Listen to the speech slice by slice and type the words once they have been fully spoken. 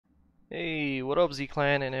Hey, what up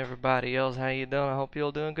Z-Clan and everybody else, how you doing? I hope you're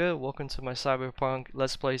all doing good. Welcome to my Cyberpunk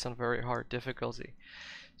Let's Plays on very hard difficulty.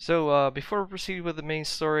 So, before we proceed with the main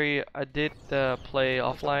story, I did play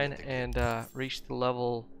offline and reached the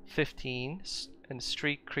level 15 and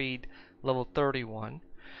Street Creed level 31.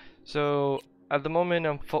 So, at the moment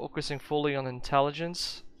I'm focusing fully on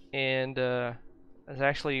intelligence and it's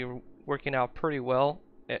actually working out pretty well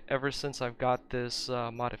ever since I've got this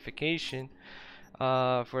modification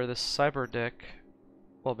for the cyber deck.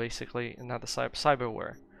 Well, basically not the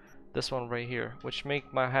cyberware, this one right here, which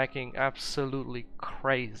make my hacking absolutely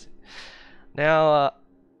crazy. Now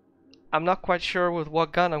I'm not quite sure with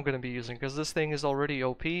what gun I'm gonna be using because this thing is already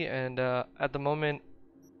OP, and at the moment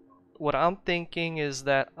what I'm thinking is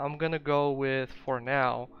that I'm gonna go with, for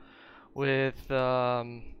now, with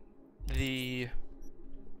the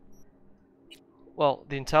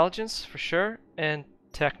intelligence for sure, and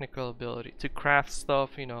technical ability to craft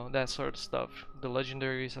stuff, you know, that sort of stuff. The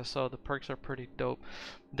legendaries, I saw the perks are pretty dope.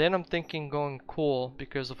 Then I'm thinking going cool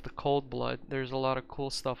because of the cold blood. There's a lot of cool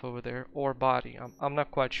stuff over there, or body. I'm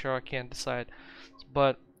not quite sure, I can't decide,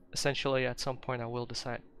 but essentially at some point I will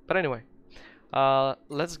decide. But anyway,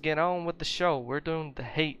 let's get on with the show. We're doing the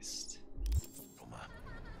Heist.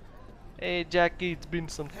 Hey Jackie, it's been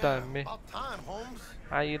some time, man. About time, Holmes.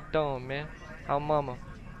 How you doing, man? How mama?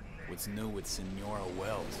 What's new with Senora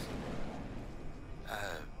Wells?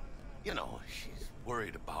 You know, she's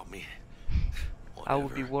worried about me. I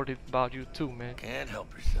would be worried about you too, man. Can't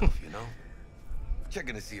help herself, you know.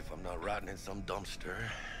 Checking to see if I'm not rotting in some dumpster,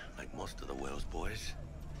 like most of the Wells boys.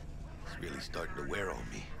 It's really starting to wear on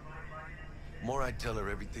me. The more I tell her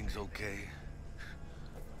everything's okay,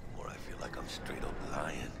 the more I feel like I'm straight up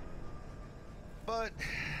lying. But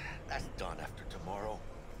that's done after tomorrow.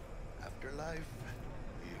 Afterlife,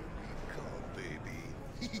 here we come, baby.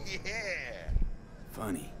 Yeah!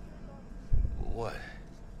 Funny. What?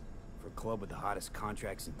 For a club with the hottest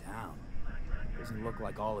contracts in town, doesn't look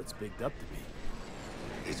like all it's bigged up to be.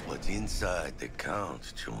 It's what's inside that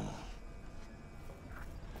counts, Chum.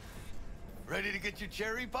 Ready to get your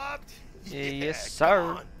cherry popped? Yeah, yes, sir.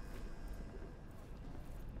 Come on.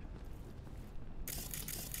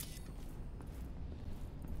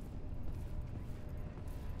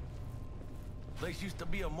 Place used to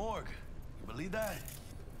be a morgue. You believe that?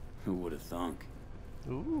 Who would have thunk?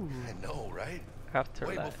 Ooh. I know, right? After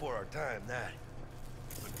Way that. before our time, that.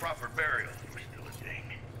 With proper burial, we're still a thing.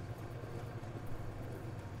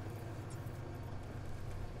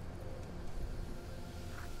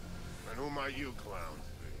 And who might you clowns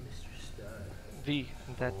be? V,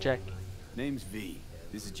 that Jackie. Name's V.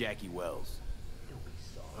 This is Jackie Wells.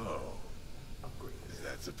 Oh. Is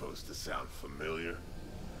that supposed to sound familiar?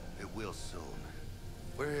 It will soon.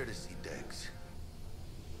 We're here to see Dex.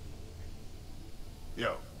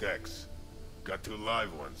 Yo, Dex. Got two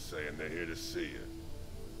live ones saying they're here to see you.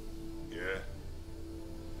 Yeah?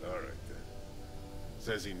 Alright then.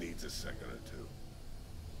 Says he needs a second or two.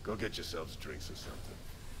 Go get yourselves drinks or something.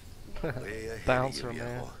 Way ahead of Bouncer, you,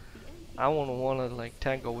 man. viejo. I wanna like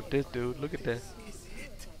tango with this dude. Look at that.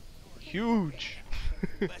 Huge.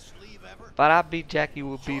 But I beat Jackie,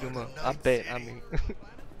 will beat him up. I bet. I mean,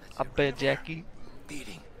 I bet Jackie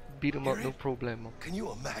beat him up, no problemo. Can you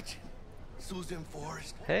imagine? Susan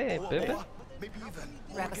Forrest. Hey, baby. Maybe even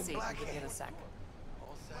Grab a Morgan seat. Black. We'll get a sec.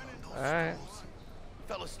 Alright.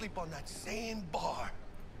 Fell asleep on that same bar.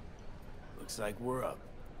 Looks like we're up.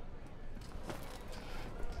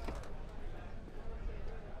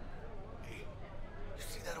 Hey, you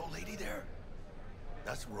see that old lady there?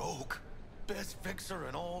 That's Rogue. Best fixer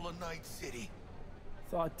in all of Night City.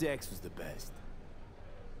 Thought Dex was the best.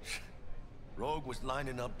 Rogue was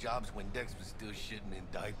lining up jobs when Dex was still shitting in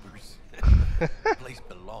diapers. Place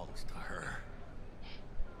belongs to her.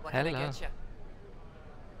 What can I Hello.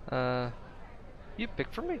 get you? You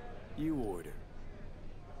pick for me. You order.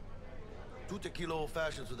 2 tequila old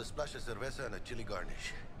fashions with a splash of cerveza and a chili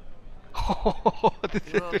garnish.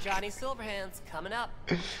 Little Johnny Silverhands coming up.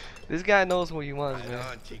 This guy knows what he wants, Right man.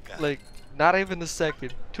 on, chica. Like, not even a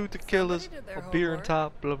second. 2 tequilas, Somebody did their a beer on homework.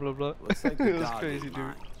 top, blah blah blah. Looks like the It was dog crazy, ate dude.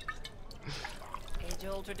 mine.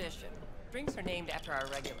 Age-old tradition. Drinks are named after our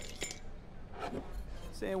regulars.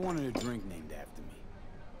 Say I wanted a drink named after me.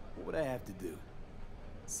 What would I have to do?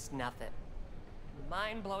 Snuff it.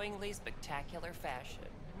 Mind-blowingly spectacular fashion.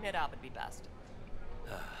 It would be best.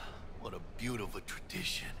 What a beautiful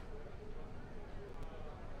tradition.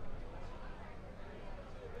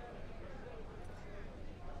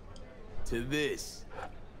 To this.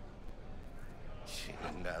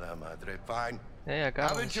 Chingada madre. Fine. Hey, I got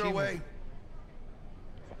Have an it your achievement. way.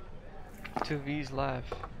 2V's live.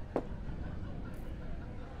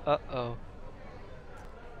 Uh-oh.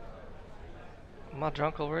 Am I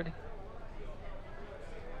drunk already?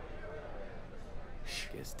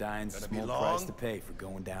 Guess dying's a Gonna be small price long? to pay for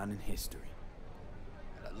going down in history.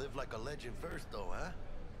 Gotta live like a legend first, though, huh?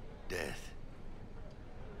 Death.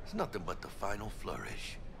 It's nothing but the final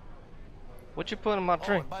flourish. What you put in my Oh,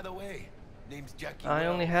 drink? and by the way, name's Jackie I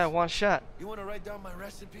only Wells. had one shot. You wanna write down my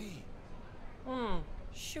recipe?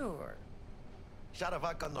 Sure. Shot of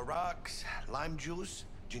vodka on the rocks, lime juice,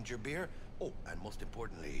 ginger beer. Oh, and most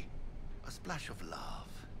importantly, a splash of love.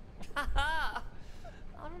 Haha!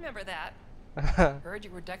 I'll remember that. Heard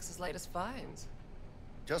you were Dex's latest finds.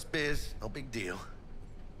 Just biz, no big deal.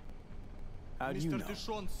 How do you know?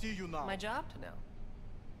 See you now. My job to know.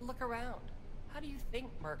 Look around. How do you think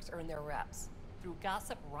mercs earn their reps? Through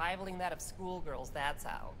gossip rivaling that of schoolgirls, that's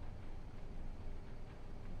how.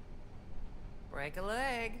 Break a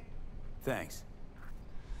leg. Thanks.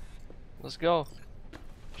 Let's go.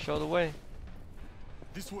 Show the way.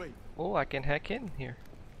 This way. Oh, I can hack in here.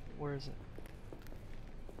 Where is it?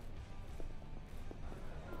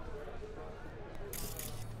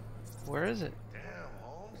 Where is it? Damn,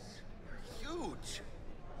 Holmes. You're huge.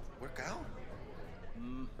 Work out?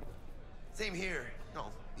 Same here.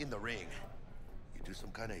 No, in the ring. You do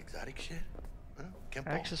some kind of exotic shit? Huh? Kempo?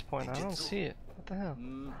 Access point. I don't Ninjutsu? see it. What the hell?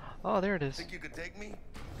 Oh, there it is. Think you could take me?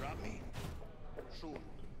 Drop me? Sure.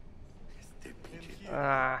 Stay peachy.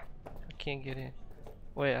 Ah, I can't get in.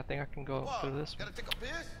 Wait, I think I can go What? through this one. Gotta take a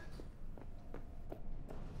piss?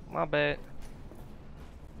 My bad.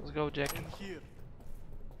 Let's go, Jackie. In here.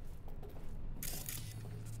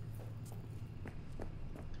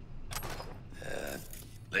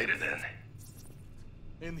 Later then.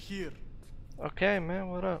 In here. Okay, man.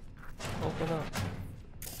 What up? Open up.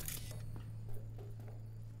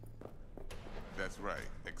 That's right,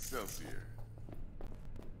 Excelsior.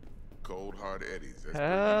 Cold hard eddies. That's pretty easy.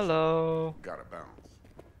 Hello. Gotta bounce.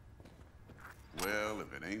 Well,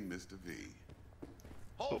 if it ain't Mr. V.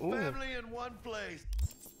 Whole Ooh. family in one place.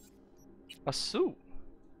 A suit.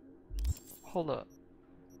 Hold up.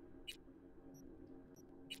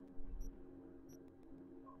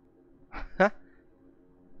 Huh?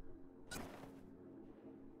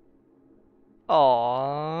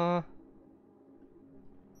 Aww.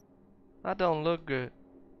 That don't look good.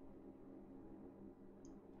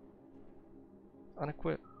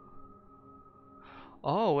 Unequip.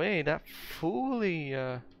 Oh wait, that fully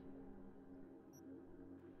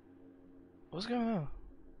what's going on?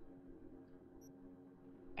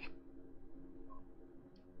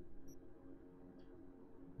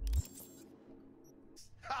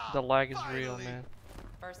 The lag is real, Finally. man.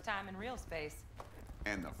 First time in real space.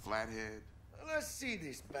 And the flathead? Let's see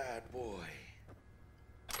this bad boy.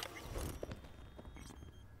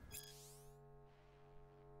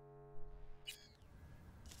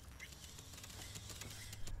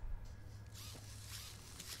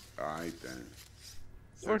 Alright then.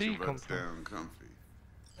 Where do Set you your come butts from? down comfy.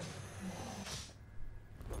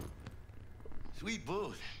 Sweet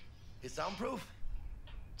booth. It's soundproof?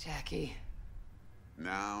 Jackie.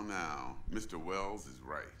 Now, Mr. Wells is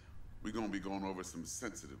right. We're gonna be going over some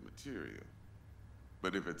sensitive material.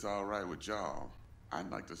 But if it's alright with y'all, I'd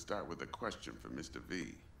like to start with a question for Mr.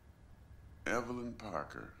 V. Evelyn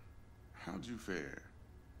Parker, how'd you fare?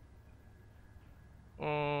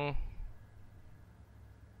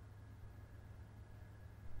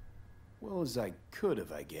 Well, as I could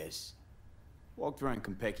have, I guess. Walked around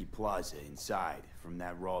Konpeki Plaza inside from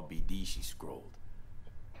that raw BD she scrolled.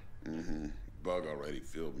 Bug already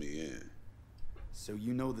filled me in. So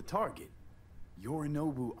you know the target.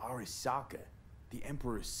 Yorinobu Arasaka, the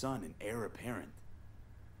Emperor's son and heir apparent.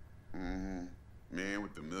 Man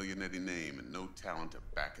with the millionaire name and no talent to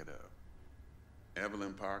back it up.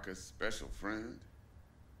 Evelyn Parker's special friend?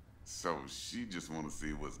 So she just want to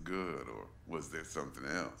see what's good, or was there something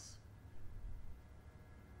else?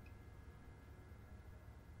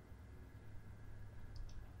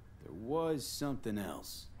 There was something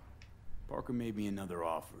else. Parker made me another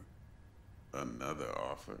offer. Another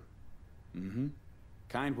offer? Mm-hmm.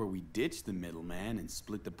 Kind where we ditch the middleman and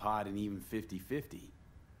split the pot in even 50-50.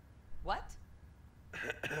 What?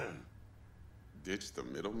 Ditch the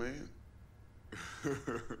middleman?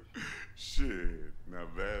 Shit, now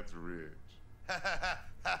that's rich.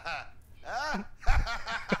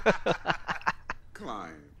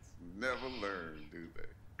 Clients never learn, do they?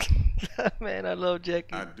 Man, I love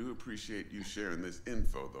Jackie. I do appreciate you sharing this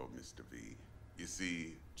info, though, Mr. V. You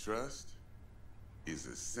see, trust is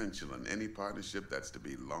essential in any partnership that's to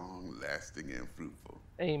be long-lasting and fruitful.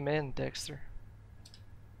 Amen, Dexter.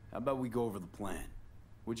 How about we go over the plan?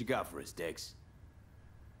 What you got for us, Dex?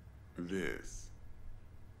 This.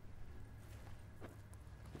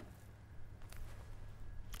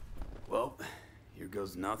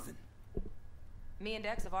 goes nothing. Me and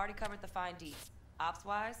Dex have already covered the fine deeds.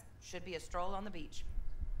 Ops-wise, should be a stroll on the beach.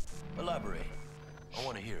 Elaborate. I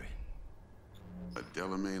want to hear it. A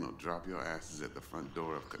Delamain will drop your asses at the front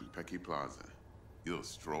door of Konpeki Plaza. You'll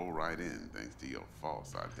stroll right in thanks to your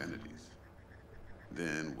false identities.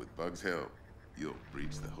 Then, with Bug's help, you'll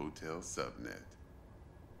breach the hotel subnet.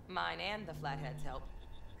 Mine and the Flatheads help.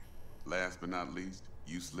 Last but not least,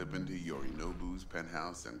 you slip into Yorinobu's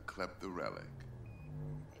penthouse and clep the relic.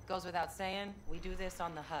 It goes without saying, we do this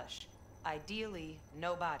on the hush. Ideally,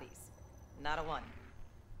 no bodies. Not a one.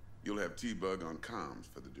 You'll have T-Bug on comms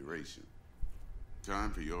for the duration.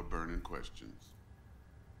 Time for your burning questions.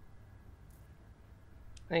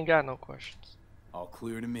 Ain't got no questions. All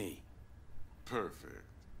clear to me. Perfect.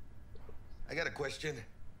 I got a question.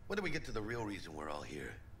 When do we get to the real reason we're all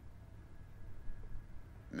here?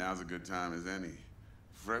 Now's a good time as any.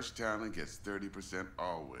 Fresh talent gets 30%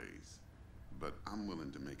 always. But I'm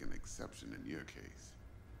willing to make an exception in your case.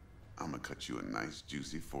 I'm gonna cut you a nice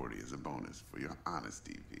juicy 40 as a bonus for your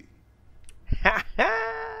honesty, V. Ha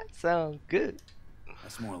ha! Sounds good.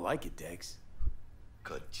 That's more like it, Dex.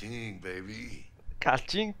 Ka-ching, baby.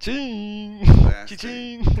 Ka-ching ching! Last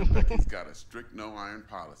Ching! thing, Becky's got a strict no-iron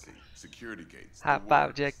policy. Security gates. High the five,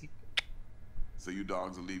 works. Jackie. So you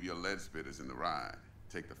dogs will leave your lead spitters in the ride.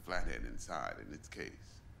 Take the flathead inside in its case.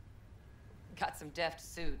 Got some deft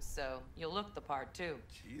suits, so you'll look the part too.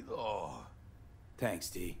 Chido. Thanks,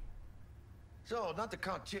 D. So, not to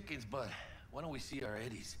count chickens, but why don't we see our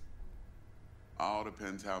Eddies? All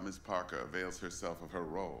depends how Miss Parker avails herself of her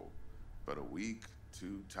role. But a week,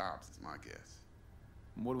 2 tops is my guess.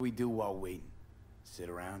 What do we do while waiting? Sit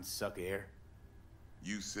around, suck air?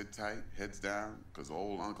 You sit tight, heads down, cause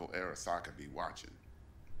old Uncle Arasaka be watching.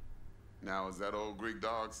 Now, as that old Greek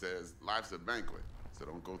dog says, life's a banquet, so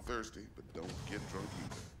don't go thirsty, but don't get drunk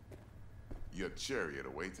either. Your chariot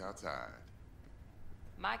awaits outside.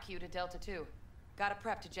 My cue to Delta 2. Gotta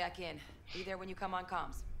prep to jack in. Be there when you come on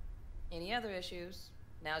comms. Any other issues?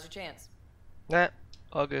 Now's your chance. Nah,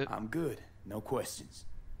 all good. I'm good. No questions.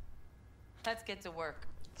 Let's get to work.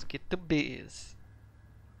 Let's get the biz.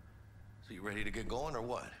 So you ready to get going or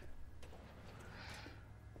what?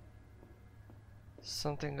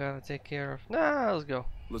 Something gotta take care of. Nah, let's go.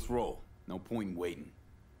 Let's roll. No point in waiting.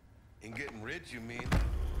 In getting rich, you mean?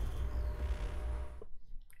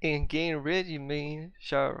 And getting rid, you mean?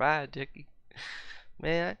 Sure, right, Jackie.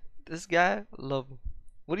 Man, this guy, love him.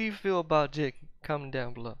 What do you feel about Jackie? Comment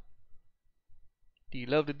down below. Do you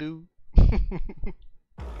love the dude?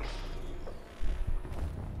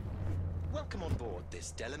 Welcome on board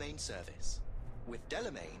this Delamain service. With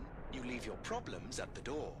Delamain, you leave your problems at the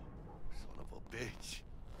door. Son of a bitch.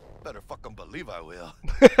 Better fucking believe I will.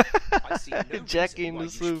 I see no Jackie in reason why the you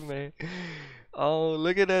suit, should- man. Oh,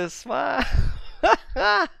 look at that smile.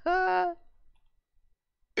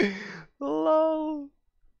 Hello.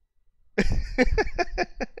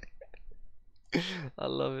 I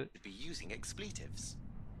love it. be using expletives.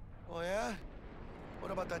 Oh, yeah?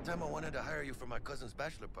 What about that time I wanted to hire you for my cousin's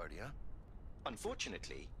bachelor party, huh?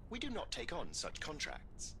 Unfortunately, we do not take on such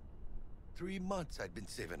contracts. 3 months I'd been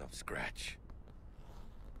saving up scratch.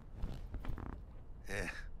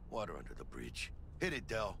 Water under the bridge. Hit it,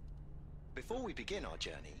 Del. Before we begin our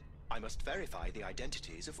journey, I must verify the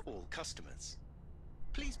identities of all customers.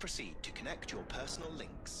 Please proceed to connect your personal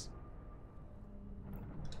links.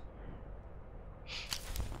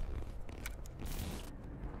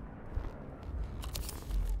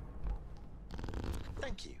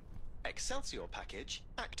 Thank you. Excelsior package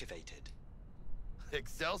activated.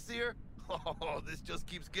 Excelsior? Oh, this just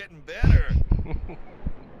keeps getting better.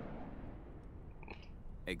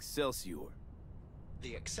 Excelsior.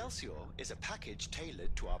 The Excelsior is a package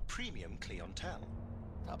tailored to our premium clientele.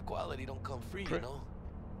 Top quality don't come free, you know.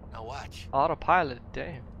 Now watch. Autopilot,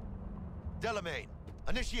 damn. Delamain,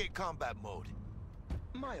 initiate combat mode.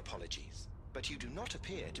 My apologies, but you do not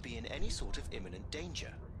appear to be in any sort of imminent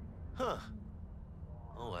danger. Huh.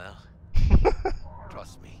 Oh well.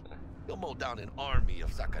 Trust me. You'll mow down an army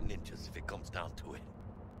of Saka ninjas if it comes down to it.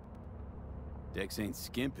 Dex ain't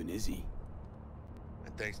skimping, is he?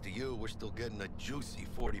 And thanks to you, we're still getting a juicy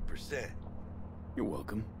 40%. You're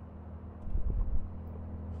welcome.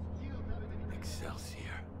 Excelsior.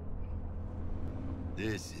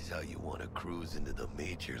 This is how you want to cruise into the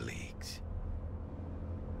major leagues.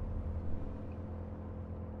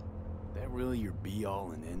 That really your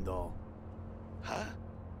be-all and end-all? Huh?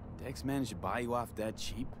 Dex managed to buy you off that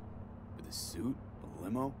cheap? With a suit? A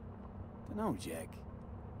limo? Dunno, Jack.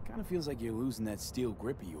 Kinda feels like you're losing that steel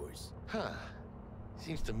grip of yours. Huh.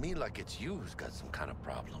 Seems to me like it's you who's got some kind of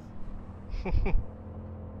problem.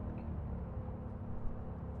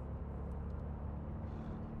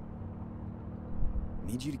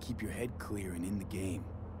 need you to keep your head clear and in the game.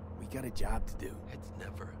 We got a job to do. It's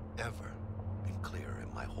never, ever been clearer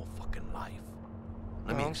in my whole fucking life.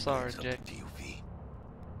 Let Oh, me I'm explain sorry, something Jake. to you, V.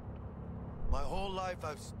 My whole life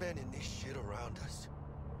I've spent in this shit around us.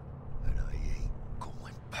 And I ain't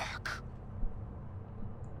going back.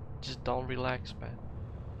 Just don't relax, man.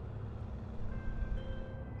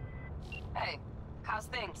 Hey, how's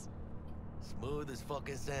things? Smooth as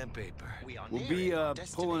fucking sandpaper. We are We'll nearing be our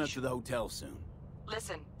pulling up to destination. the hotel soon.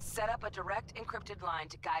 Listen, set up a direct encrypted line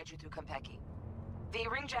to guide you through Konpeki. V,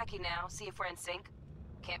 ring Jackie now, see if we're in sync.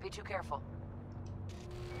 Can't be too careful.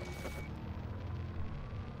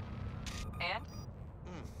 And?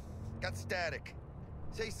 Got static.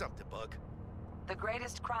 Say something, Bug. The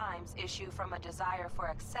greatest crimes issue from a desire for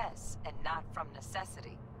excess and not from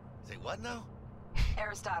necessity. Say what now?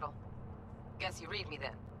 Aristotle. Guess you read me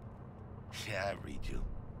then. Yeah, I read you.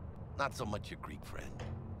 Not so much your Greek friend.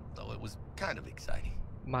 Though it was kind of exciting.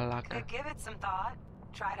 Malaka. Could give it some thought.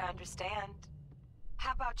 Try to understand.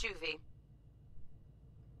 How about you, V?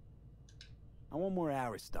 I want more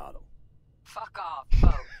Aristotle. Fuck off,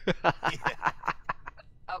 both.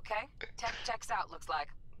 Okay, tech checks out, looks like.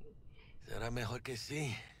 Será mejor que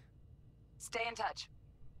sí. Stay in touch.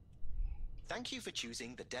 Thank you for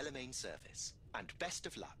choosing the Delamain service, and best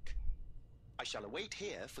of luck. I shall await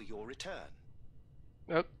here for your return.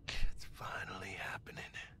 Okay. It's finally happening.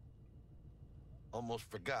 Almost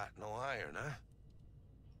forgot, no iron, huh?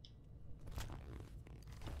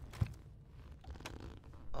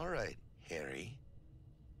 All right, Harry.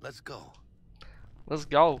 Let's go. Let's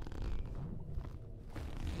go.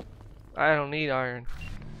 I don't need iron.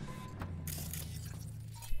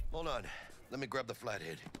 Hold on. Let me grab the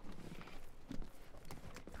flathead.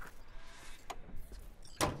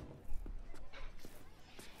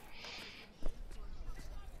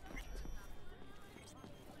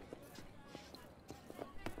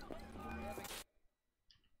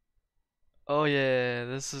 Oh yeah,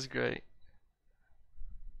 this is great.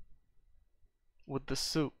 With the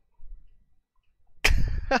soup.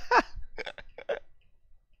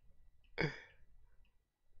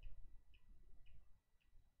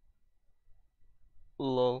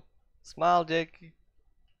 Lol. Smile, Jakey.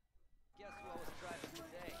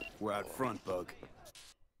 We're out front, Bug.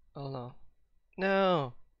 Oh no.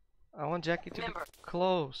 No. I want Jackie to be Remember.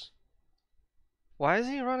 close. Why is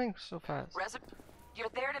he running so fast? You're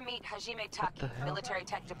there to meet Hajime Taki, the hell? military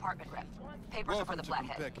tech department rep. Papers are for the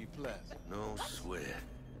flathead. Konpeki Plaza. No sweat.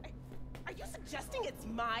 Are you suggesting it's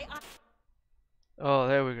my... Oh,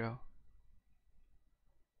 there we go.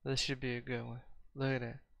 This should be a good one. Look at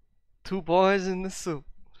that. Two boys in the soup.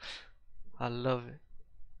 I love it.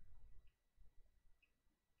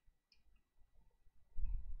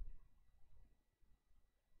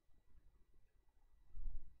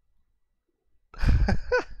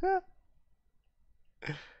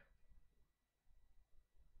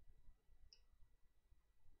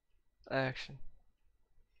 Action.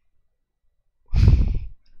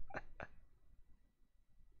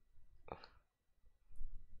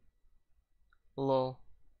 Lol.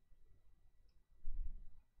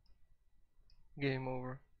 Game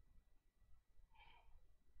over.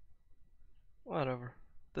 Whatever.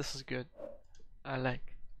 This is good. I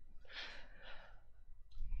like.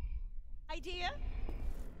 Idea?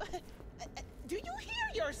 Do you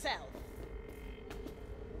hear yourself?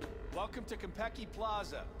 Welcome to Konpeki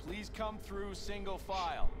Plaza. Please come through single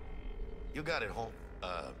file. You got it, home.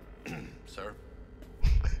 Sir?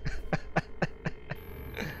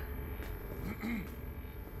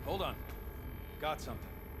 Hold on. Got something.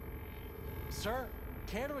 Sir,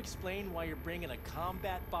 care to explain why you're bringing a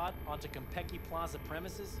combat bot onto Konpeki Plaza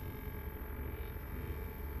premises?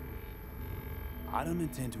 I don't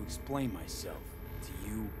intend to explain myself to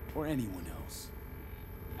you or anyone else.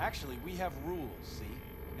 Actually, we have rules, see?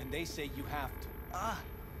 And they say you have to. Ah,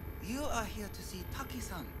 you are here to see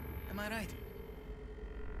Taki-san, am I right?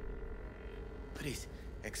 Please,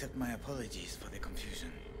 accept my apologies for the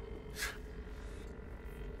confusion.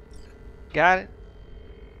 Got it.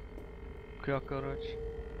 Cockroach.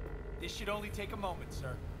 This should only take a moment,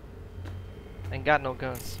 sir. Ain't got no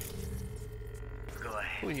guns. Go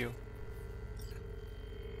ahead. Who you?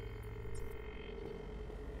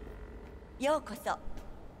 Yokoso.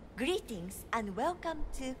 Greetings and welcome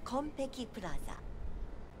to Konpeki Plaza.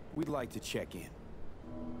 We'd like to check in.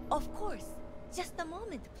 Of course. Just a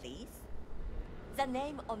moment, please. The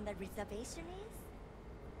name on the reservation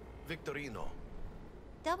is? Victorino.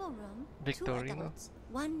 Double room, Victorino? 2 adults,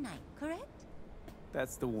 1 night, correct?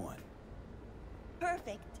 That's the one.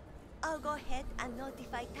 Perfect. I'll go ahead and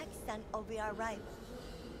notify Taki-san of your arrival.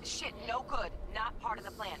 Shit, no good. Not part of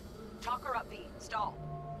the plan. Talk her up, V. Stall.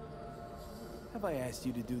 Have I asked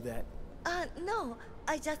you to do that? No.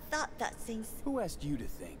 I just thought that since... Who asked you to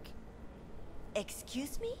think?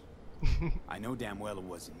 Excuse me? I know damn well it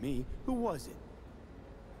wasn't me. Who was it?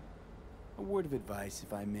 A word of advice,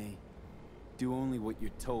 if I may. Do only what you're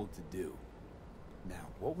told to do. Now,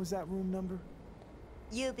 what was that room number?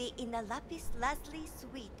 You'll be in the Lapis Lazuli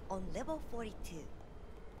suite on level 42.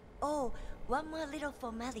 Oh, one more little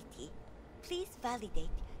formality. Please validate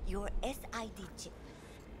your SID chip.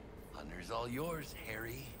 Honor's all yours,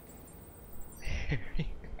 Harry. Harry.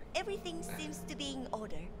 Everything seems to be in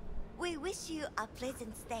order. We wish you a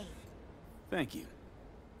pleasant stay. Thank you.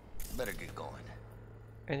 Better get going.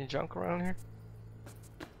 Any junk around here?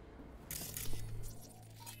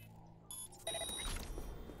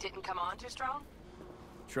 Didn't come on too strong?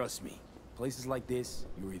 Trust me, places like this,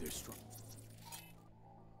 you're either strong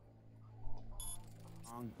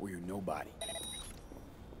or you're nobody.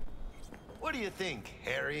 What do you think,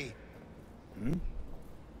 Harry? Hmm?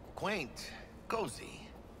 Quaint, cozy,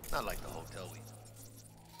 not like the hotel we...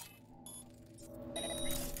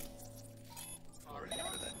 Already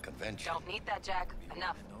for that convention. Don't need that, Jack.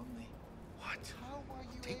 Enough. What?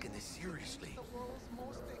 Taking this seriously.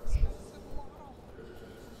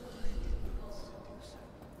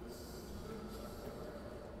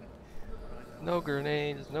 No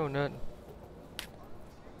grenades, no nothing.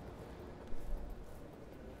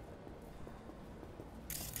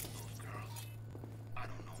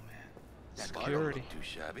 Security. Too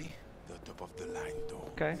shabby. The top of the line, though.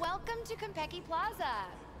 Okay. Welcome to Konpeki Plaza.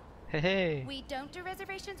 Hey. We don't do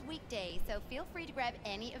reservations weekdays, so feel free to grab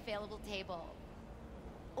any available table.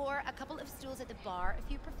 Or a couple of stools at the bar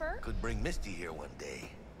if you prefer. Could bring Misty here one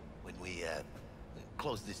day when we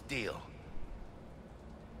close this deal.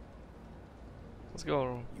 Let's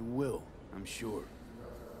go. You will, I'm sure.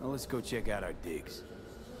 Now let's go check out our digs.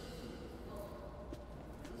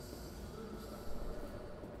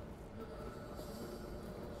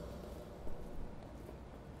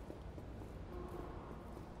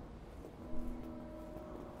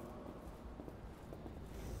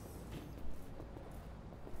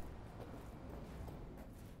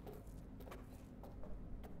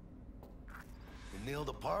 Nailed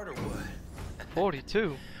apart or what?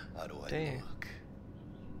 42. How do I Damn. look?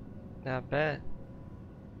 Not bad.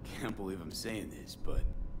 Can't believe I'm saying this, but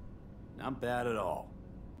not bad at all.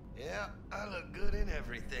 Yeah, I look good in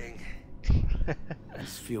everything. I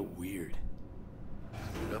just feel weird.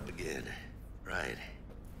 Screwed up again. Right.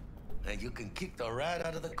 And you can kick the rat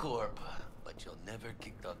out of the corp, but you'll never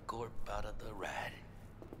kick the corp out of the rat.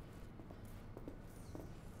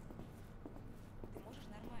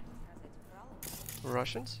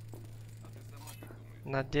 Russians?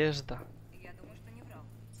 Надежда.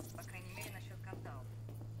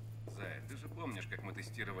 Зай, ты же помнишь, как мы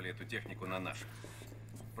тестировали эту технику на наших?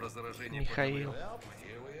 Про заражение... Михаил. Well,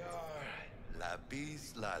 here we are.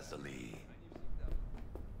 Lapis Lazuli.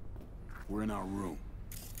 We're in our room.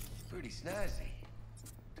 Pretty snazzy.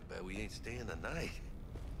 Too bad we ain't staying the night.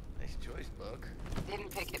 Nice choice, Bug.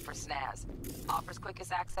 Didn't pick it for snaz. Offers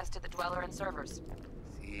quickest access to the dweller and servers.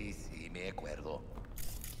 Sí, me acuerdo.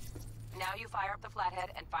 Now you fire up the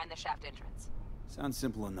flathead and find the shaft entrance. Sounds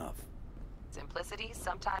simple enough. Simplicity,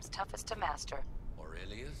 sometimes toughest to master.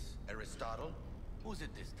 Aurelius? Aristotle? Who's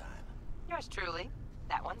it this time? Yours truly.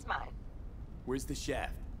 That one's mine. Where's the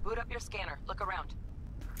shaft? Boot up your scanner. Look around.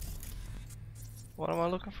 What am I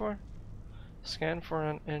looking for? Scan for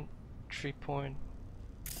an entry point.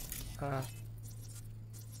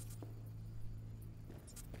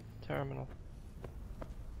 Terminal.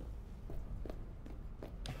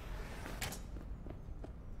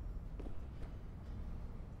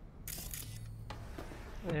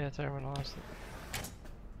 Yeah, terminal.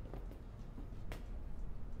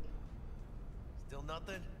 Still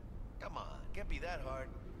nothing? Come on, can't be that hard.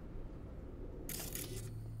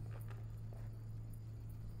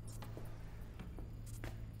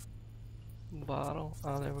 Bottle.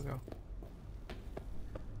 Oh, there we go.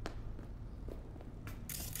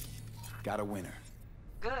 Got a winner.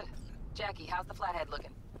 Good. Jackie, how's the flathead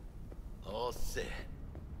looking? All set.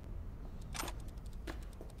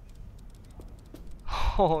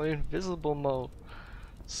 Oh, invisible mode.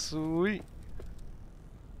 Sweet.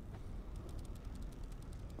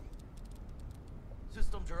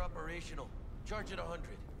 Systems are operational. Charge it 100.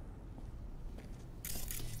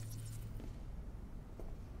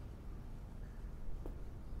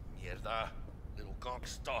 Mierda. Little conch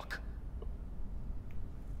stock.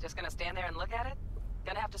 Just gonna stand there and look at it?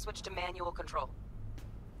 Gonna have to switch to manual control.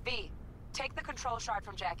 V, take the control shard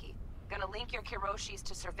from Jackie. Gonna link your Kiroshis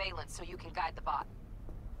to surveillance so you can guide the bot.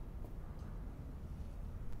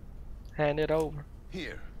 Hand it over.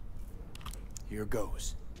 Here. Here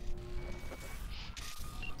goes.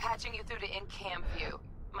 Patching you through to in-cam view.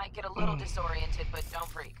 Might get a little disoriented, but don't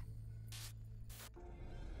freak.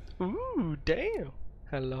 Ooh, damn.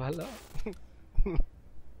 Hello, hello.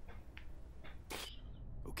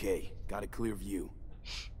 Okay, got a clear view.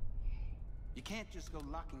 You can't just go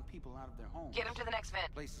locking people out of their homes. Get him to the next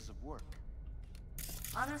vent. Places of work.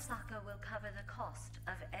 Arasaka will cover the cost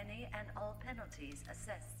of any and all penalties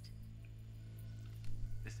assessed.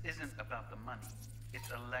 This isn't about the money. It's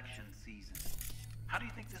election season. How do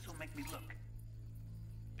you think this will make me look?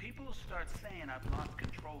 People will start saying I've lost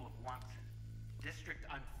control of Watson. District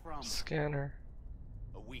I'm from. Scanner.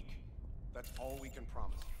 A week. That's all we can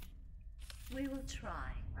promise you. We will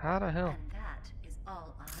try. How the hell? And that is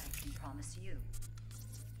all I can promise you.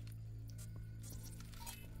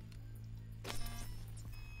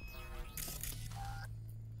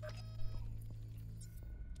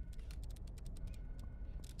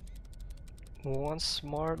 One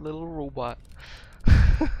smart little robot.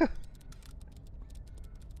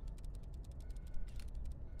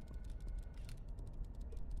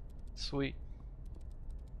 Sweet.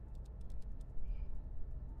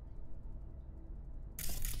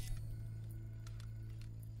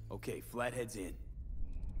 Okay, Flathead's in.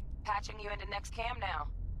 Patching you into next cam now.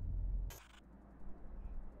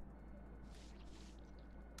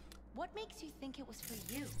 What makes you think it was for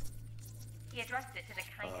you? He addressed it to the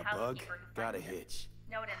kind Bug, housekeeper who got a funded him. hitch.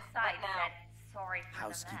 Note inside said, sorry for the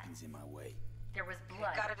Housekeeping's mess. in my way. There was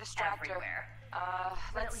blood Got a distractor. everywhere. But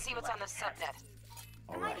at Let's least see he what's on the left tips. subnet.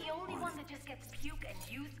 Am Alright, I the only on one it. that just gets puke and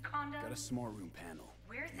used condoms? Got a small room panel.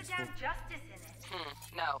 Where's the Useful. damn justice in it?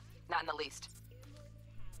 No, not in the least.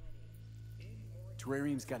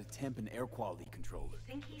 Terrarium's got a temp and air quality controller.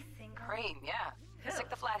 Think he's single? Cream, yeah. Who? Stick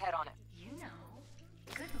the flathead on it. You know.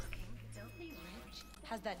 Good looking, filthy rich.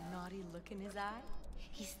 Has that naughty look in his eye?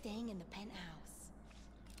 He's staying in the penthouse.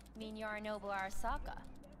 Mean Yorinobu Arasaka.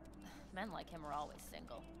 Men like him are always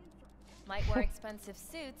single. Might wear expensive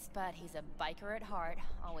suits, but he's a biker at heart,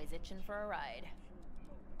 always itching for a ride.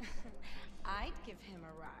 I'd give him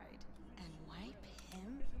a ride and wipe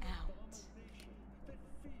him out.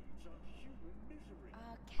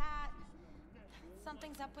 Cat,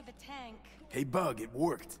 something's up with the tank. Hey, Bug, it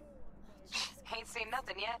worked. Ain't seen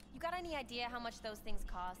nothing yet. You got any idea how much those things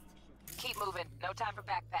cost? Keep moving. No time for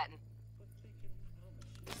back patting.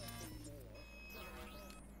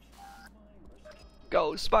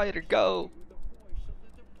 Go, spider, go!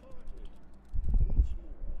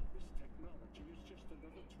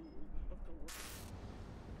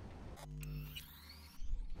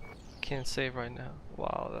 Can't save right now.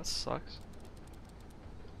 Wow, that sucks.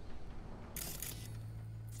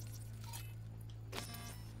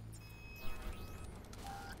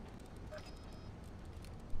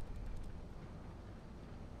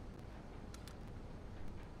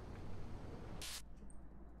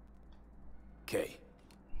 Okay.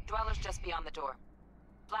 Dweller's just beyond the door.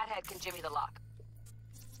 Flathead can jimmy the lock.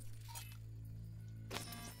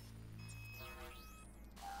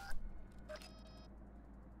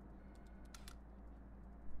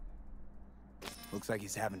 Looks like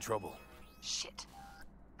he's having trouble. Shit.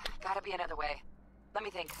 Gotta be another way. Let me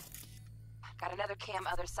think. Got another cam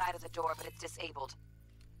other side of the door, but it's disabled.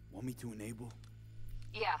 Want me to enable?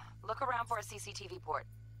 Yeah, look around for a CCTV port.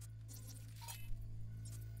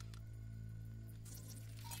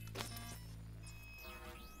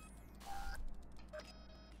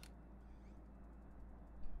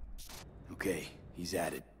 Okay, he's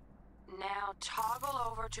at it. Now toggle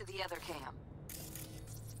over to the other cam.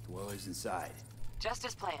 Dweller's inside. Just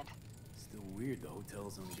as planned. Still weird the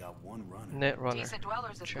hotel's only got one runner. Net runner. Decent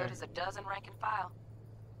Dweller's as Sure. good as a dozen rank and file.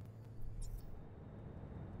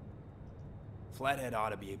 Flathead ought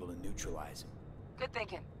to be able to neutralize him. Good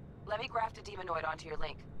thinking. Let me graft a demonoid onto your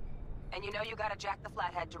link. And you know you gotta jack the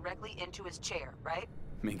flathead directly into his chair, right?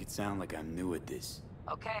 Make it sound like I'm new at this.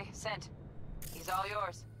 Okay, sent. He's all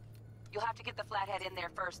yours. You'll have to get the flathead in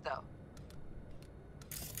there first, though.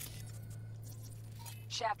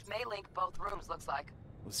 Shaft may link both rooms, looks like.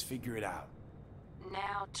 Let's figure it out.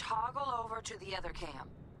 Now toggle over to the other cam.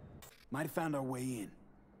 Might have found our way in.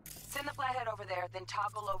 Send the flathead over there, then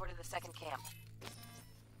toggle over to the second cam.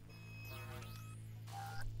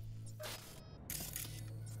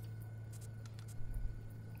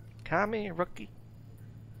 Come here, rookie.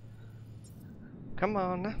 Come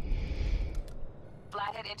on now.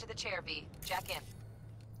 Flathead into the chair, V. Jack in.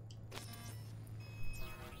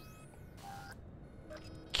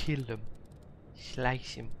 Kill him.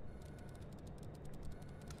 Slice him.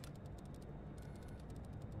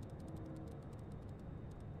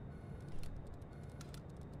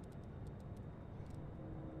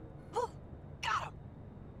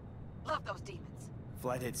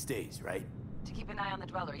 Flathead stays, right? To keep an eye on the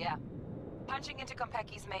dweller, yeah. Punching into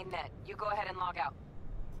Konpeki's main net. You go ahead and log out.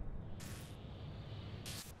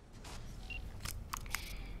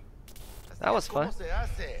 That was fun.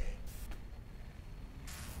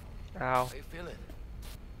 Ow. How you feeling?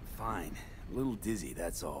 Fine. A little dizzy,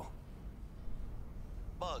 that's all.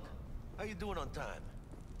 Bug, how you doing on time?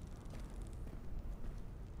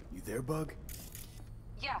 You there, Bug?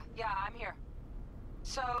 Yeah, I'm here.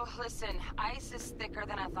 So, listen, ice is thicker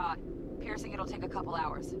than I thought. Piercing it'll take a couple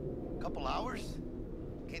hours. Couple hours?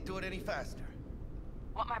 Can't do it any faster.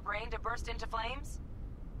 Want my brain to burst into flames?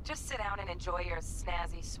 Just sit down and enjoy your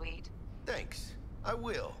snazzy sweet. Thanks. I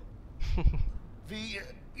will. V,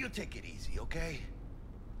 you take it easy, okay?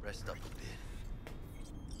 Rest up a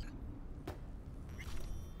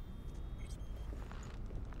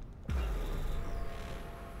bit.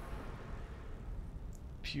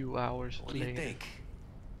 Few hours What do you think?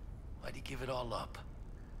 Why'd you give it all up?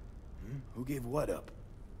 Who gave what up?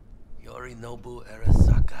 Yorinobu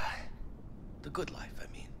Arasaka. The good life,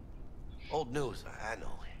 I mean. Old news, I know.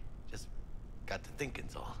 Just got to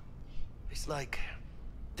thinking's all. It's like,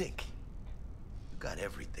 think. You got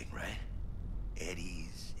everything, right?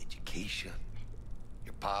 Eddies, education.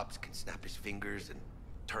 Your pops can snap his fingers and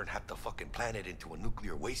turn half the fucking planet into a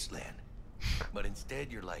nuclear wasteland. But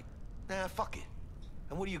instead, you're like, nah, fuck it.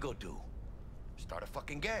 And what do you go do? Start a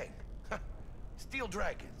fucking gang. Steal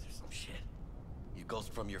dragons or some shit. You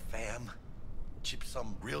ghost from your fam, chip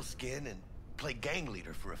some real skin, and play gang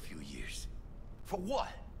leader for a few years. For what?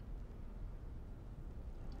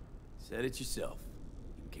 Said it yourself.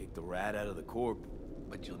 You can kick the rat out of the corp.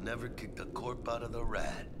 But you'll never kick the corp out of the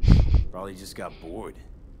rat. Probably just got bored.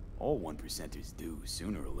 All 1%ers do,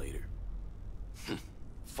 sooner or later.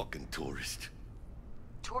 Fucking tourist.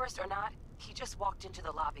 Tourist or not, he just walked into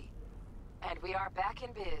the lobby. And we are back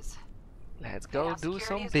in biz. Let's go Now do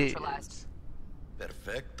some security is biz. neutralized.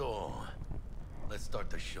 Perfecto. Let's start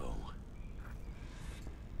the show.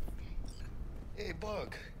 Hey,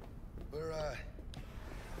 Bug. Were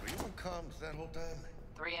you on comms that whole time?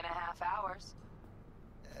 3.5 hours.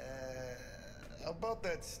 How about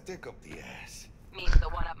that stick up the ass? Mean the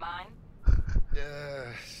one up mine?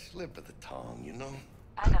 Slip of the tongue, you know?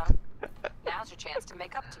 I know. Now's your chance to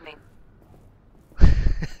make up to me.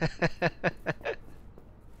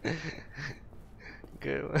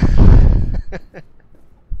 Good one.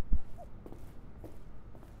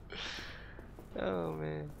 Oh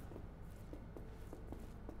man.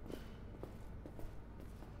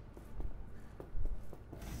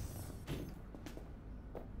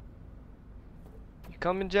 You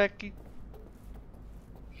coming, Jackie?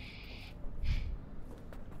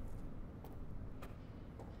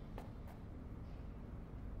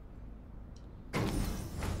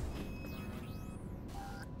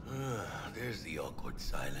 There's the awkward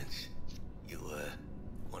silence. You,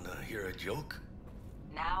 wanna hear a joke?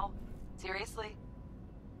 Now? Seriously?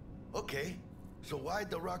 Okay. So why'd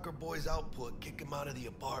the Rocker Boy's output kick him out of the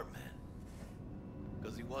apartment?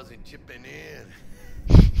 Because he wasn't chipping in.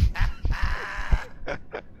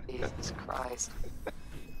 Jesus Christ.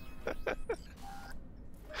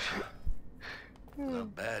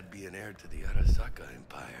 Not bad being heir to the Arasaka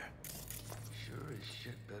Empire. Sure as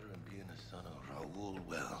shit better than being a son of Raoul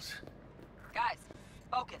Wells. Guys,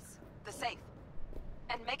 focus. The safe.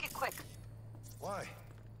 And make it quick. Why?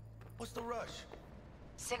 What's the rush?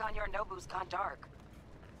 Sigon Yorinobu's gone dark.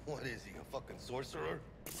 What is he, a fucking sorcerer?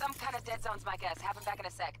 Some kind of dead zone's my guess. Have him back in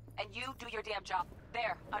a sec. And you do your damn job.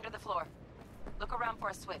 There, under the floor. Look around for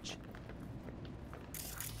a switch.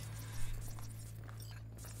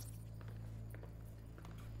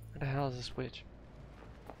 Where the hell is the switch?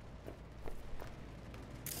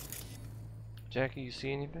 Jackie, you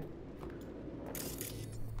see anything?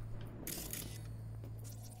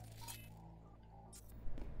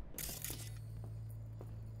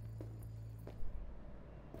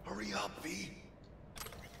 Hurry up, V.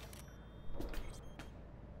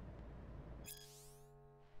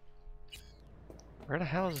 Where the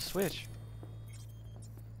hell is the switch?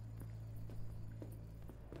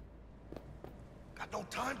 Got no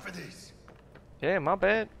time for this. Yeah, my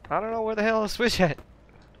bad. I don't know where the hell is the switch at.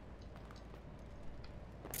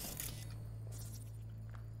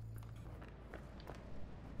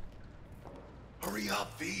 Hurry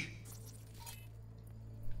up, V.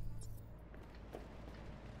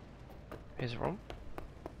 His room?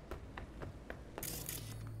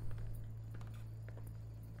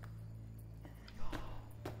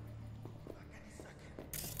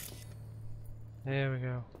 There we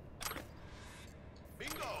go.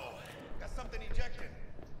 Bingo! Got something ejected.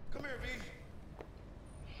 Come here, V.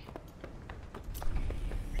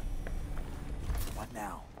 What now?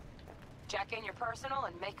 Jack in your personal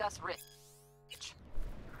and make us rich.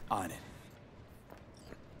 On it.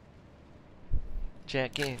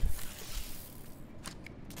 Jack in.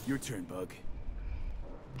 Your turn, Bug.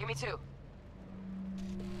 Give me 2.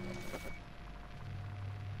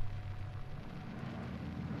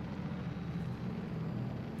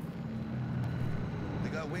 They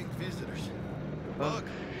got winged visitors. Bug.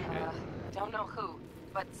 Don't know who,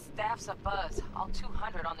 but staff's abuzz. All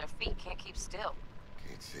 200 on their feet, can't keep still.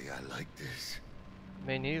 Can't say I like this.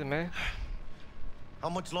 Me neither, man. How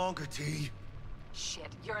much longer, T? Shit,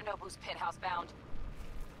 Yorinobu's penthouse bound.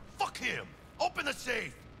 Fuck him! Open the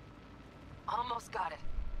safe! Almost got it.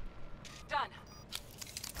 Done.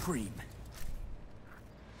 Cream.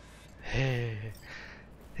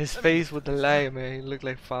 His face with the light, man. He looked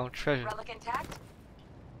like found treasure. Relic intact?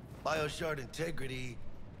 Bioshard integrity,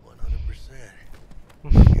 100%.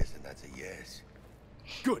 I'm guessing that's a yes.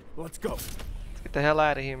 Good, let's go. Let's get the hell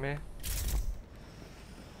out of here, man.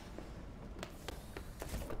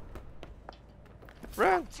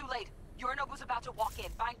 Run! Too late. Yorinobu's about to walk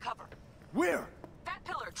in. Find cover. Where? That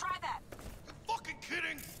pillar. Try that. You fucking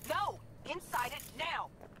kidding? No! Inside it now!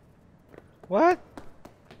 What?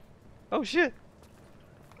 Oh shit.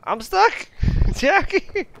 I'm stuck!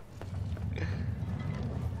 Jackie!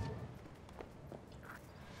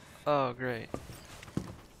 Oh, great.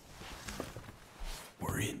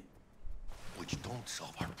 We're in. Which don't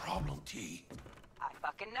solve our problem, T. I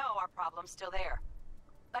fucking know our problem's still there.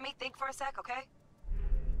 Let me think for a sec, okay?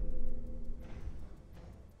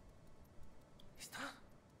 He's done.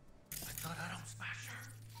 I thought I don't smash her.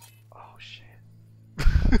 Oh shit.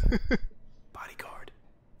 Bodyguard.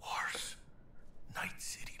 Horse. Night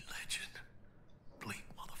City legend. Bleak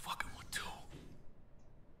motherfucking one too.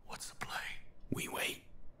 What's the play? We wait.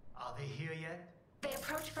 Are they here yet? They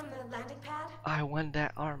approach from the landing pad? I want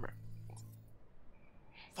that armor.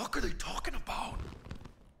 Fuck are they talking about?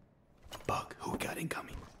 Bug, who we got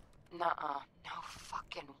incoming? Nuh-uh. No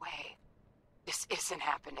fucking way. This isn't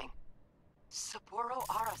happening. Saburo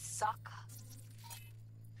Arasaka?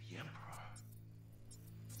 The Emperor.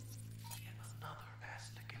 In another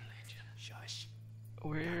Aztecan legend. Shush.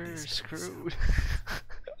 We're screwed.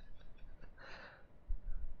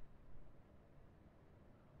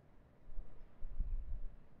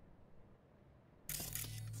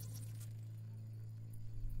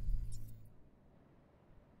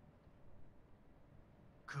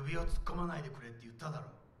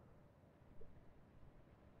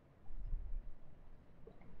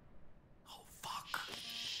 Oh fuck.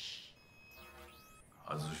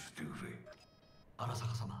 外してくれ。荒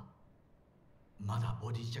坂様、まだ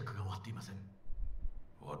ボディチェックが終わっていません。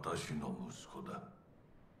私の息子だ。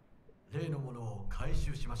例のものを回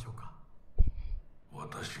収しましょうか。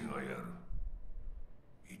私がやる。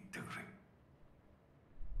言ってくれ。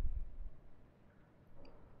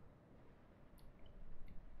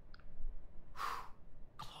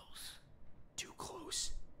Close. Too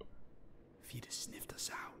close. If he'd have sniffed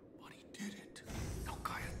us out. But he didn't. No,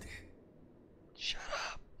 cállate. Shut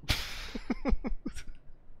up.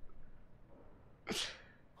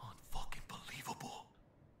 Unfucking believable.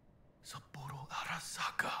 Saburo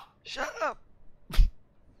Arasaka. Shut up.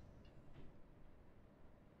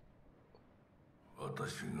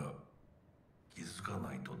 私が気づか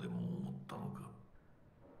ないとでも思ったのか。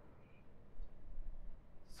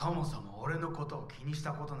そもそも俺のことを気にし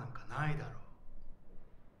たことなんかないだろう。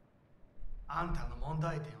あんたの問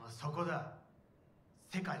題点はそこだ。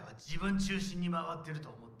世界は自分中心に回ってると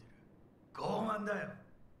思ってる。傲慢だよ。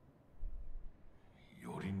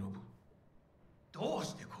頼信。どう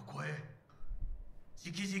してここへ？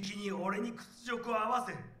直々に俺に屈辱を合わ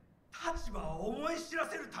せ、立場を思い知ら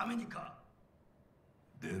せるためにか。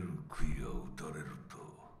出る杭は打たれると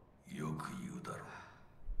よく言うだろう。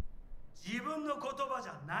自分の言葉じ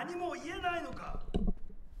ゃ何も言えないのか。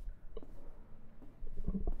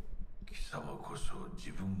貴様こそ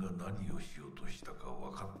自分が何をしようとしたか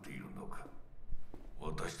分かっているのか。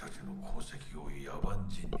私たちの功績を野蛮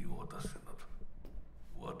人に渡すなど。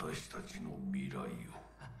私たちの未来を。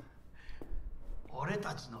俺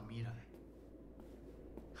たちの未来。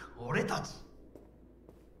俺たち。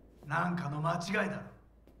なんかの間違いだろ。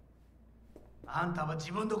あんたは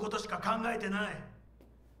自分のことしか考えてない。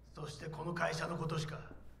そしてこの会社のことしか。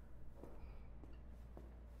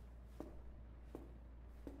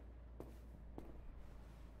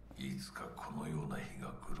いつかこのような日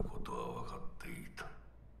が来ることは分かっていた。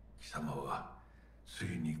貴様はつい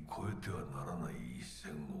に越えてはならない一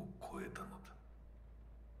線を越えたのだ。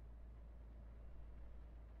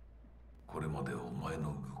これまでお前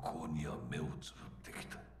の愚行には目をつぶってき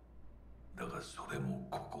た。だがそれも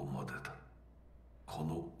ここまでだ。こ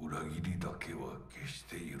の裏切りだけは決し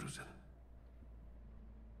て許せん。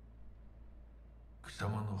貴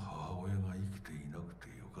様の母親が生きていなくて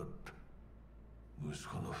よかった。息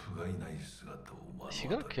子の不甲斐ない姿を目の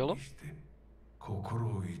当たりにして心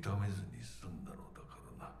を痛めずに済んだのだか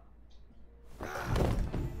らな。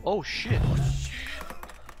Oh shit!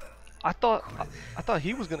 I thought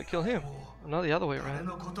he was gonna kill him. Not the other way around.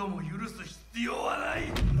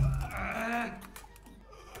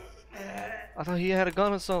 I thought he had a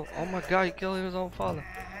gun or something. Oh my god, he killed his own father.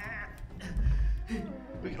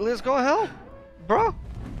 Let's go help, bro.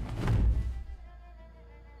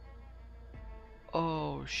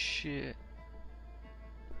 Oh shit.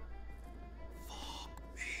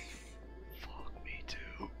 Fuck me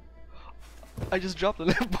too. I just dropped a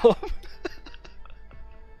lip bomb.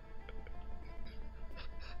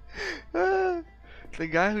 The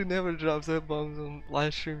guy who never drops lip bombs on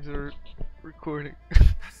live streams or recording.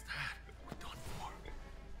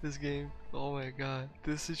 This game, oh my god,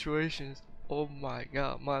 this situation is, oh my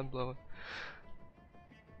god, mind blowing.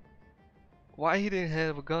 Why he didn't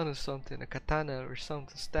have a gun or something, a katana or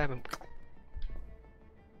something, stab him.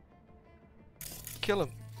 Kill him.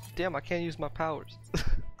 Damn, I can't use my powers.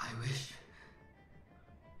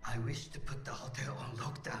 I wish to put the hotel on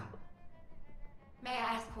lockdown. May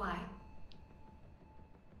I ask why?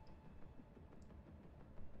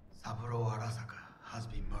 Saburo Arasaka has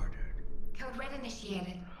been murdered. Code Red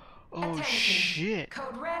initiated. Oh Attention. shit.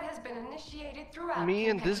 Code Red has been initiated throughout. Me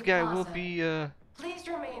and this guy will Plaza. be Please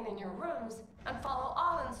remain in your rooms and follow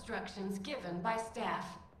all instructions given by staff.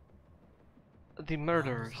 the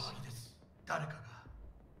murderers.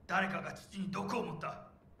 誰かが父に毒を持った。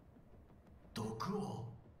毒を？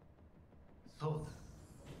そうだ。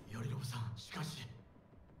頼信さん、しかし。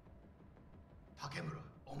竹村、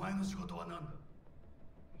お前の仕事は何だ？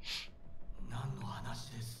何の話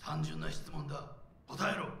です？単純な質問だ。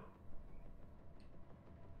答えろ。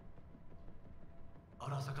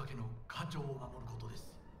荒坂家の家長を守ることで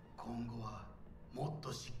す。今後はもっ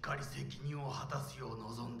としっかり責任を果たすよう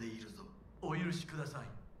望んでいるぞ。お許しください、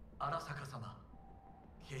荒坂様。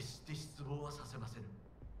決して失望はさせません。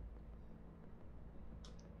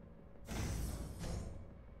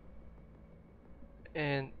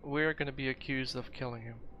And we're gonna be accused of killing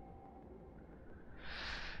him.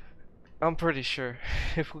 I'm pretty sure.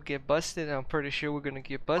 If we get busted, I'm pretty sure we're gonna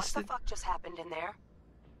get busted. What the fuck just happened in there?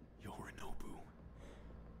 Yorinobu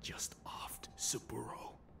just offed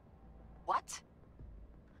Saburo. What?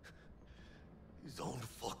 His own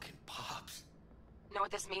fucking pops. Know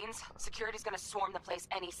what this means? Security's gonna swarm the place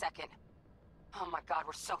any second. Oh my god,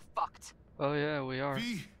 we're so fucked. Oh yeah, we are.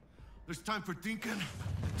 V, there's time for thinking,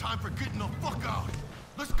 time for getting the fuck out.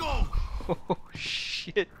 Let's go. Oh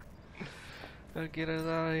shit. Gotta get us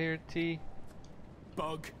out of here, T.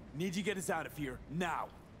 Bug, need you get us out of here now.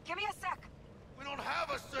 Give me a sec. We don't have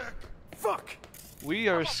a sec. Fuck. We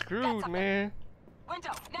are screwed, man.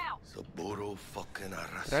 Window now. Saburo fucking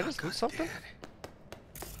Arasaka. Did I just do something?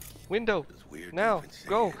 Window. Weird now,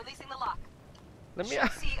 go. Releasing the lock. Let me Should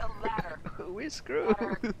out. see a ladder. We're screwed.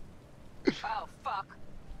 Oh fuck.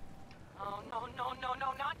 Oh no no no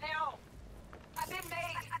no not now. I've been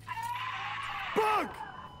made. Bug!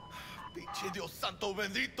 Pinche Dios santo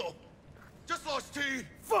bendito. Just lost T.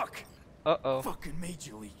 Fuck. Uh-oh. Fucking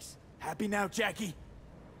major leagues. Happy now, Jackie?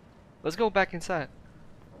 Let's go back inside.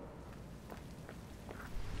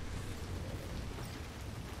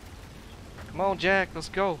 Come on, Jack. Let's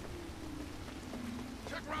go.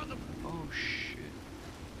 Check around them. Oh shit.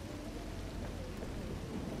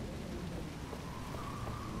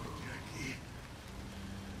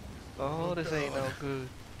 Oh, this ain't no good.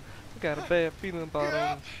 I got a bad feeling about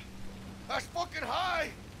Yeah. it. That's fucking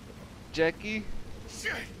high. Jackie.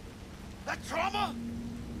 Shit. That trauma?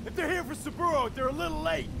 If they're here for Saburo, they're a little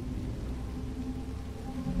late.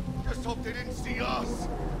 Just hope they didn't see us.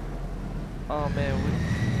 Oh man,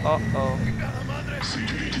 uh-oh.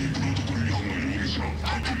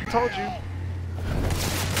 Told you.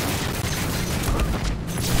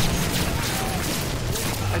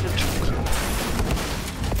 I just...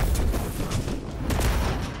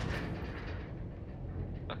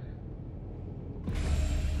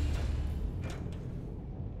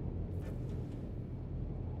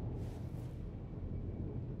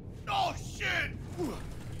 Oh shit!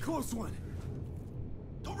 Close one.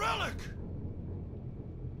 The relic!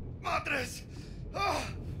 Madres! Oh,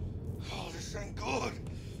 this ain't good.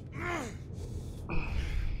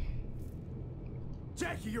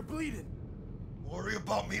 Jackie, you're bleeding. Worry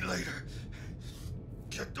about me later.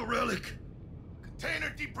 Check the relic. Container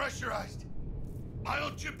depressurized.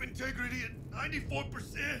 Biochip integrity at 94%.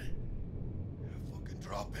 Fucking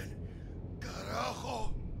drop in. God,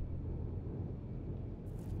 Carajo!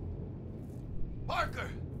 Parker!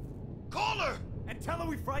 Call her! And tell her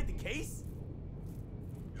we fried the case?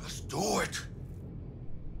 Just do it!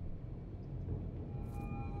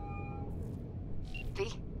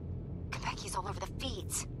 V? Konpeki's all over the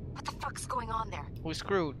feeds. What the fuck's going on there? We're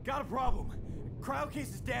screwed. Got a problem. Cryo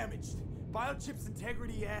case is damaged. Biochip's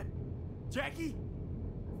integrity at... Jackie?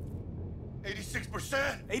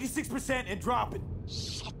 86%? 86% and dropping.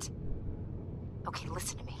 Shit. Okay,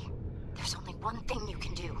 listen to me. There's only one thing you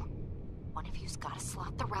can do. One of you's gotta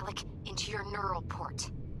slot the relic into your neural port.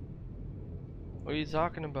 What are you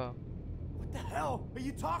talking about? What the hell are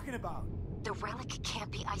you talking about? The relic can't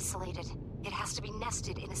be isolated. It has to be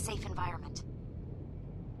nested in a safe environment.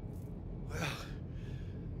 Well,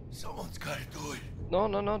 someone's gotta do it. No,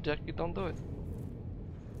 no, no, Jackie, don't do it.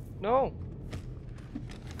 No.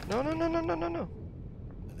 No, no, no, no, no, no, no.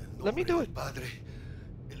 Let me do it. Padre,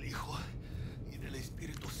 el Hijo, y del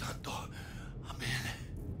Espíritu Santo. Amen.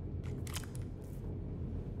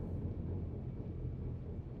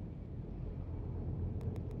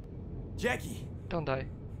 Jackie. Don't die.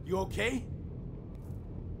 You okay?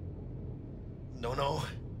 No.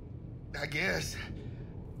 I guess.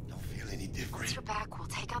 Don't feel any different. Once you're back, we'll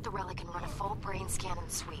take out the relic and run a full brain scan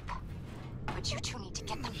and sweep. But you two need to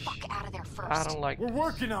get the fuck out of there first. I don't like We're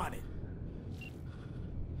working on it.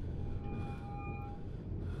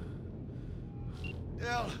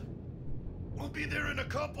 Dell, we'll be there in a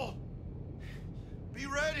couple. Be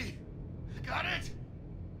ready. Got it?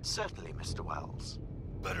 Certainly, Mr. Wells.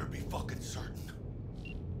 Better be fucking certain.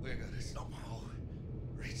 We gotta somehow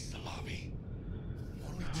reach the lobby.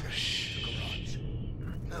 Only check the garage.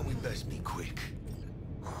 Now we best be quick.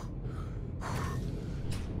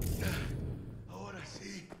 Ahora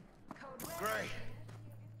sí. Great.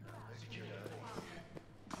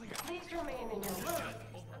 Please remain in your room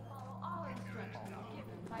and follow all instructions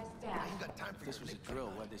given by staff. If this was a drill,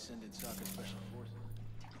 why'd they send in Soccer Special Forces?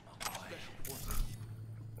 Special Forces.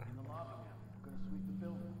 In the lobby now. We're gonna sweep the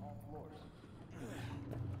building, all floors.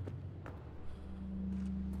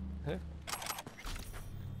 Huh?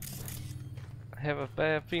 I have a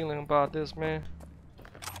bad feeling about this, man.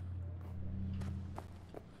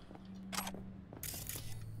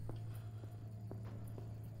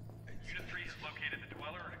 Unit 3 has located the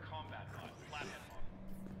Dweller in a combat pod, flathead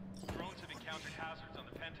model. Drones have encountered hazards on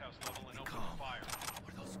the penthouse level and opened fire.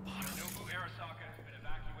 Nobu Arasaka has been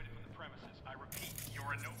evacuated from the premises. I repeat,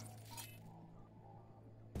 you're a Nobu.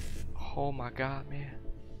 Oh my god, man.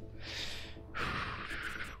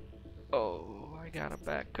 Oh, I got a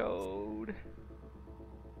back code.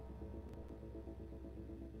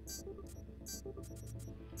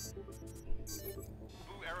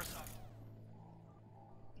 Nobu Arasaka.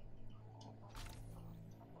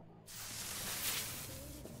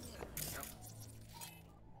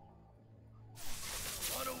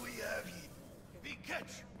 What do we have here? Be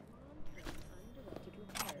catch.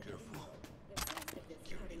 Careful.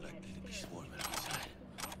 Security likely to be swarming outside.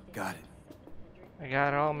 Got it. I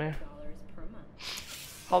got it all, man.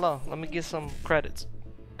 Hold on, let me get some credits.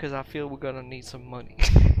 Because I feel we're gonna need some money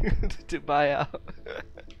to buy out.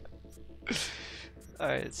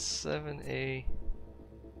 Alright, 7A.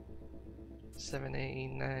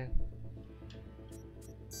 7A9.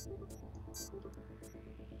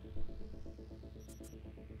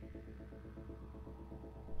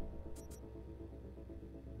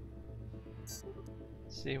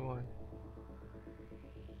 C1.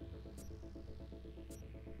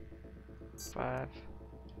 5.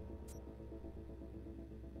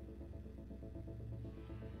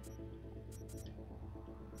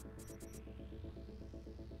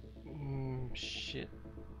 Shit.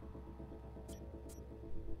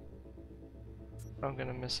 I'm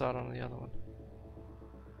gonna miss out on the other one.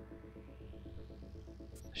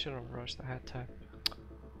 I should have rushed. I had time.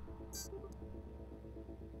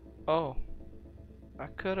 Oh, I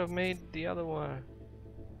could have made the other one.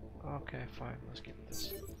 Okay, fine. Let's get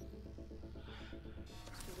this.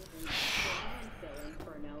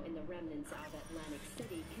 Inferno in the remnants of Atlantic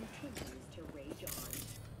City continues to rage on.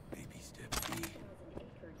 Baby step B.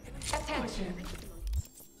 Attention.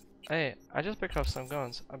 Hey, I just picked up some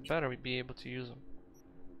guns. I better be able to use them.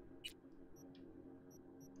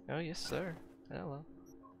 Oh yes, sir. Hello.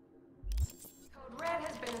 Code Red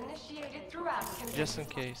has been initiated throughout. Just in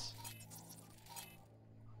case.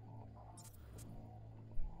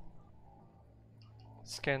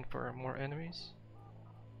 Scan for more enemies.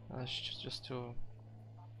 That's just to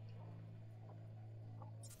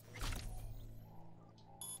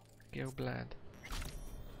go blind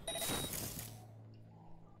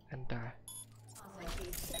and die.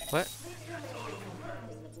 What?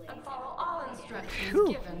 And follow all instructions Phew.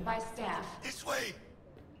 given by staff. This way.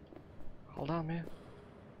 Hold on, man.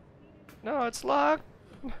 No, it's locked.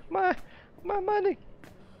 My money.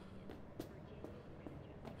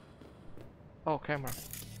 Oh, camera.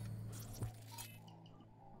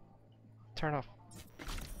 Turn off.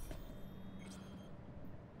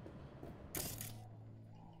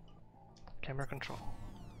 Camera control.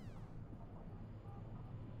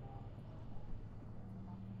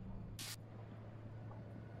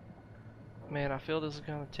 Man, I feel this is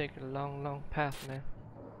gonna take a long path, man.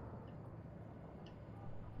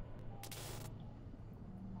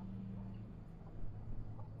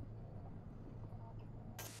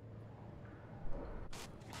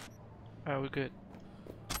 Alright, we're good.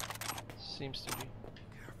 Seems to be.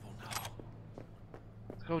 Careful now.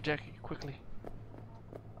 Let's go, Jackie, quickly.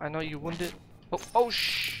 I know you wounded. Oh,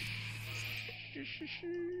 shh.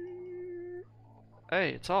 Hey,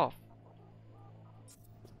 it's off.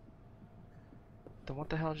 Then what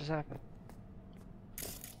the hell just happened?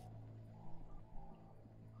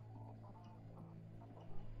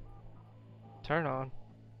 Turn on.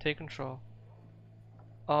 Take control.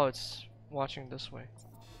 Oh, it's watching this way.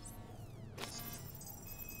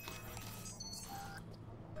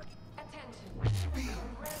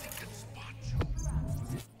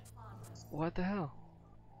 What the hell?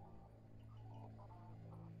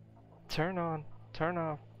 Turn on. Turn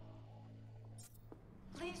off.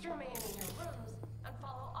 Please remain in your rooms and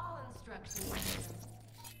follow all instructions given.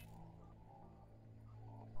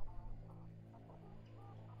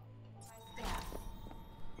 By staff.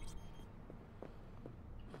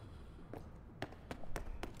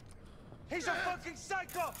 He's a fucking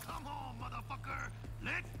psycho! Come on, motherfucker.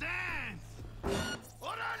 Let's dance.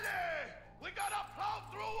 Orale! We gotta plow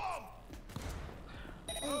through them.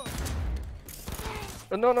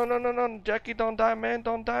 No, Jackie, don't die, man.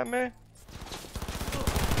 Don't die, man.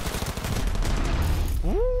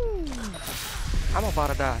 Woo! I'm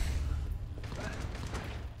about to die.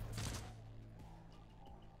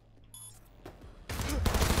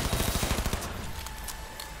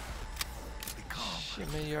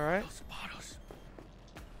 Shit, man, you alright?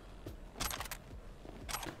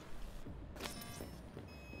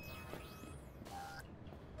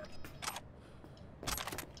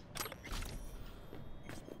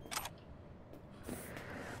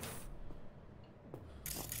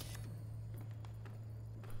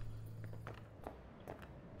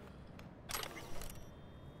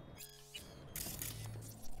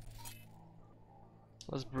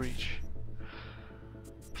 Let's breach.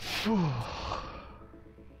 Phew.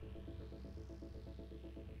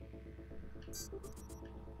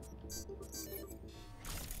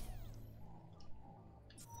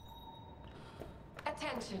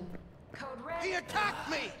 Attention. Code red. He attacked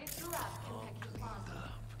me!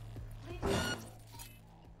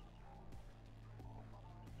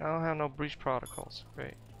 I don't have no breach protocols.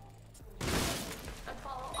 Great. And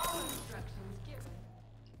follow all instructions given.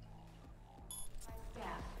 By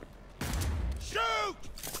staff. Shoot!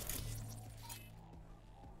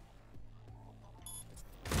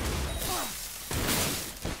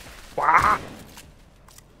 Wah!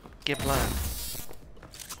 Get blind.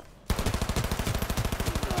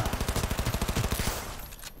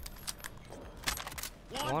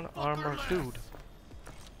 One armor dude.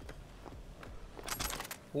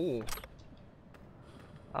 Ooh.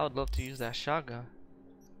 I would love to use that shotgun.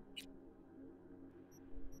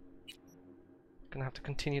 Gonna have to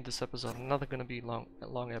continue this episode. Another gonna be a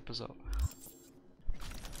long episode.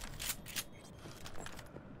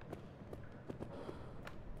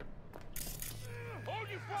 Hold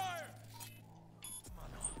your fire!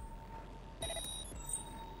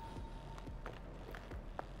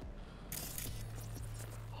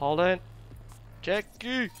 Hold it,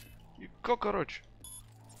 Jackie, you cockroach.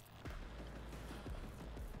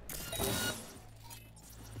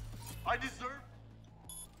 I deserve.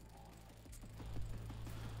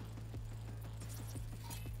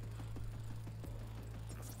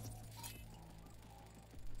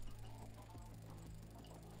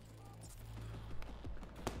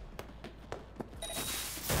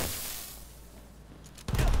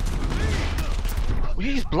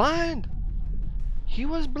 He's blind. He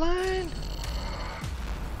was blind.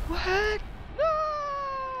 What?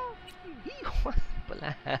 No. He was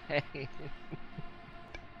blind.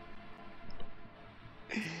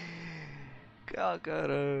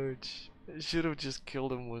 Cockroach. I should have just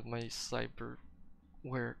killed him with my cyber.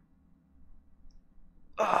 Where?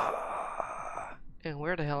 And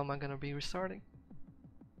where the hell am I gonna be restarting?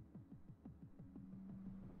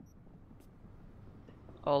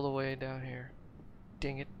 All the way down here.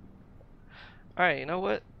 Dang it. Alright, you know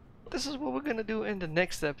what? this is what we're gonna do in the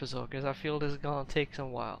next episode, because I feel this is gonna take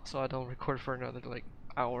some while, so I don't record for another like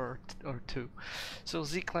hour or two. So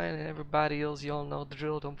Z-Clan and everybody else, y'all know the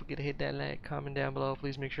drill. Don't forget to hit that like, comment down below.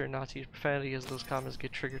 Please make sure not to use profanity, as those comments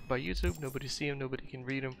get triggered by YouTube. Nobody see them, nobody can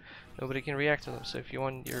read them, nobody can react to them. So if you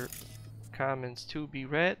want your comments to be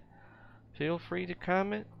read, feel free to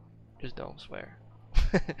comment, just don't swear.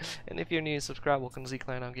 And if you're new to subscribe, welcome to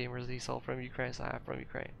Z-Clan. I'm Gamer Z, all from Ukraine, so I'm from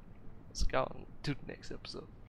Ukraine. Let's go on to the next episode.